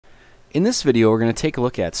In this video, we're going to take a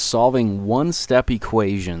look at solving one-step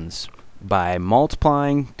equations by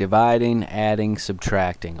multiplying, dividing, adding,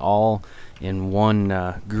 subtracting, all in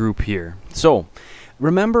one group here. So,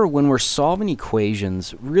 remember when we're solving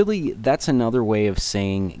equations, really that's another way of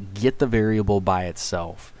saying get the variable by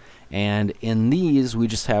itself. And in these, we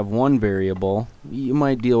just have one variable. You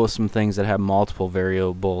might deal with some things that have multiple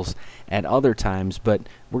variables at other times, but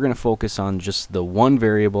we're going to focus on just the one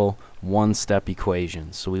variable, one-step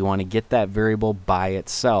equation. So we want to get that variable by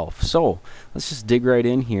itself. So let's just dig right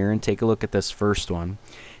in here and take a look at this first one.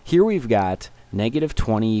 Here we've got negative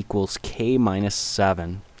 20 equals k minus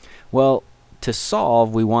 7. Well, to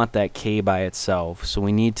solve, we want that k by itself. So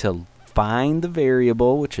we need to find the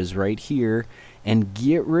variable, which is right here, and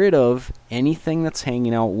get rid of anything that's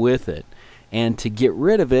hanging out with it. And to get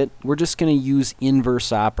rid of it, we're just going to use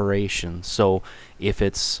inverse operations. So if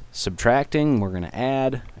it's subtracting, we're going to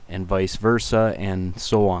add, and vice versa, and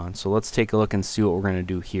so on. So let's take a look and see what we're going to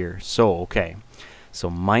do here. So, okay. So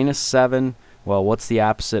minus 7, well, what's the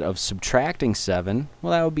opposite of subtracting 7?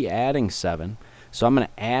 Well, that would be adding 7. So I'm going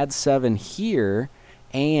to add 7 here,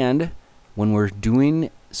 and when we're doing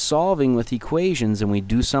solving with equations and we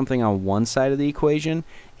do something on one side of the equation,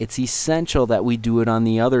 it's essential that we do it on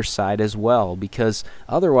the other side as well, because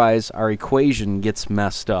otherwise our equation gets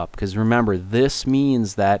messed up. Because remember, this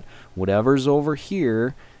means that whatever's over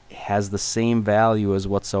here has the same value as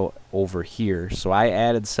what's over here. So I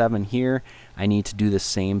added 7 here. I need to do the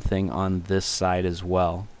same thing on this side as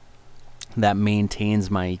well. That maintains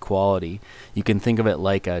my equality. You can think of it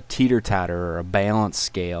like a teeter-totter or a balance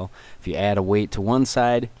scale. If you add a weight to one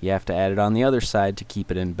side, you have to add it on the other side to keep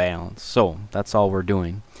it in balance. So that's all we're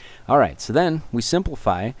doing. Alright, so then we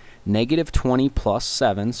simplify. Negative 20 plus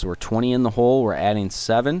 7, so we're 20 in the hole, we're adding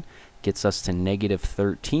 7, gets us to negative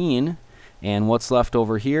 13. And what's left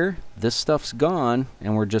over here? This stuff's gone,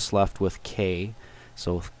 and we're just left with k.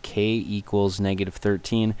 So k equals negative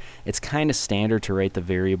 13. It's kind of standard to write the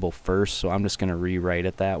variable first, so I'm just going to rewrite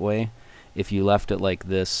it that way. If you left it like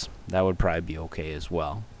this, that would probably be okay as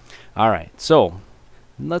well. Alright, so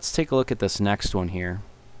let's take a look at this next one here.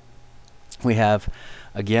 We have,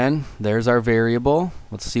 again, there's our variable.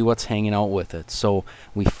 Let's see what's hanging out with it. So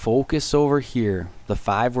we focus over here. The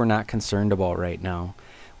 5 we're not concerned about right now.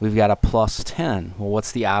 We've got a plus 10. Well,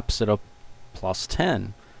 what's the opposite of plus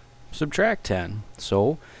 10? Subtract 10.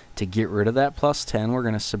 So to get rid of that plus 10, we're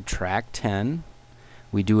going to subtract 10.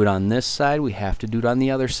 We do it on this side. We have to do it on the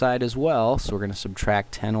other side as well. So we're going to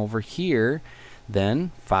subtract 10 over here.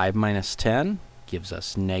 Then 5 minus 10 gives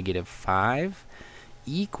us negative 5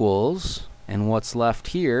 equals, and what's left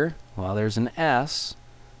here? Well, there's an s,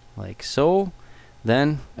 like so.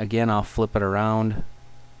 Then, again, I'll flip it around,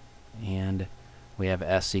 and we have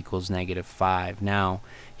s equals negative 5. Now,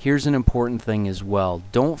 here's an important thing as well.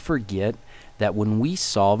 Don't forget that when we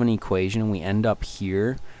solve an equation and we end up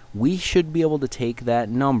here, we should be able to take that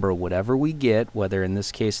number, whatever we get, whether in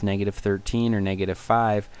this case negative 13 or negative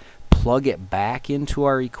 5, plug it back into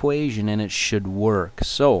our equation and it should work.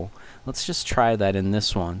 So let's just try that in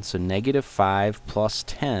this one. So negative 5 plus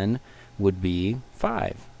 10 would be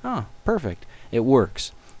 5. Oh, perfect. It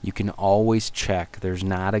works. You can always check. There's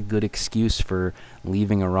not a good excuse for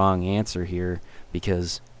leaving a wrong answer here,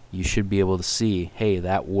 because you should be able to see, hey,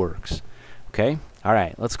 that works. Okay?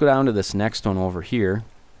 Alright, let's go down to this next one over here.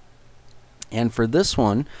 And for this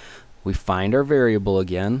one, we find our variable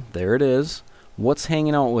again. There it is. What's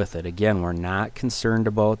hanging out with it? Again, we're not concerned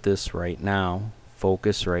about this right now.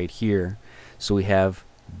 Focus right here. So we have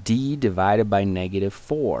d divided by negative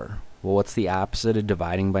 4. Well, what's the opposite of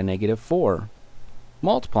dividing by negative 4?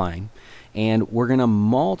 Multiplying. And we're going to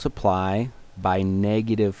multiply by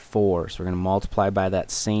negative 4. So we're going to multiply by that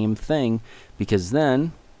same thing, because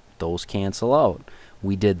then those cancel out.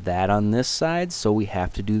 We did that on this side, so we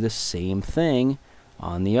have to do the same thing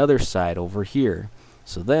on the other side over here.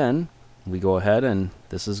 So then we go ahead and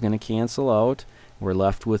this is going to cancel out. We're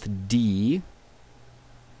left with d,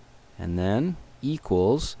 and then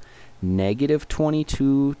equals negative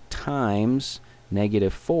 22 times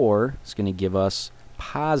negative 4 is going to give us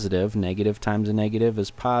positive. Negative times a negative is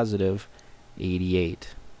positive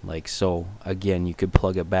 88, like so. Again, you could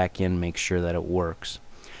plug it back in, make sure that it works.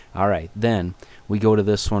 Alright, then we go to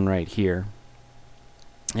this one right here,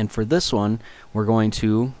 and for this one we're going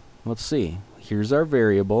to, let's see, here's our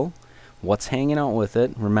variable. What's hanging out with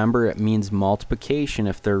it? Remember, it means multiplication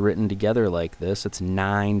if they're written together like this. It's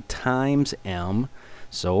 9 times m.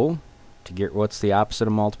 So to get, what's the opposite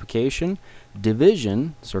of multiplication?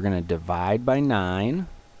 Division. So we're going to divide by 9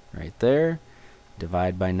 right there,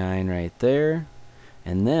 divide by 9 right there,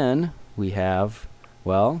 and then we have,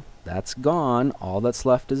 well, That's gone. All that's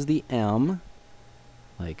left is the m,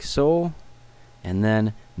 like so. And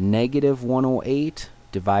then negative 108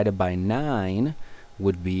 divided by 9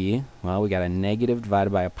 would be, well, we got a negative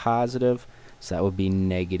divided by a positive, so that would be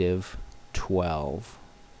negative 12.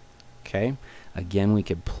 Okay, again, we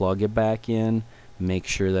could plug it back in, make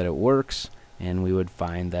sure that it works, and we would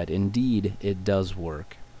find that indeed it does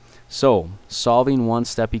work. So, solving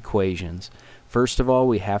one-step equations. First of all,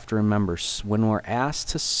 we have to remember when we're asked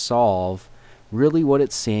to solve, really what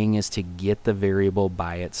it's saying is to get the variable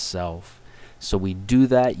by itself. So we do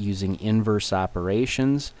that using inverse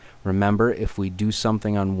operations. Remember, if we do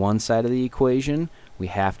something on one side of the equation, we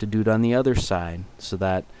have to do it on the other side so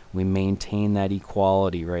that we maintain that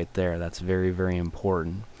equality right there. That's very, very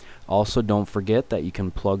important. Also, don't forget that you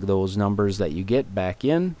can plug those numbers that you get back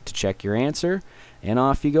in to check your answer, and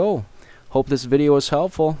off you go. Hope this video was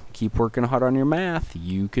helpful. Keep working hard on your math.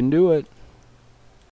 You can do it.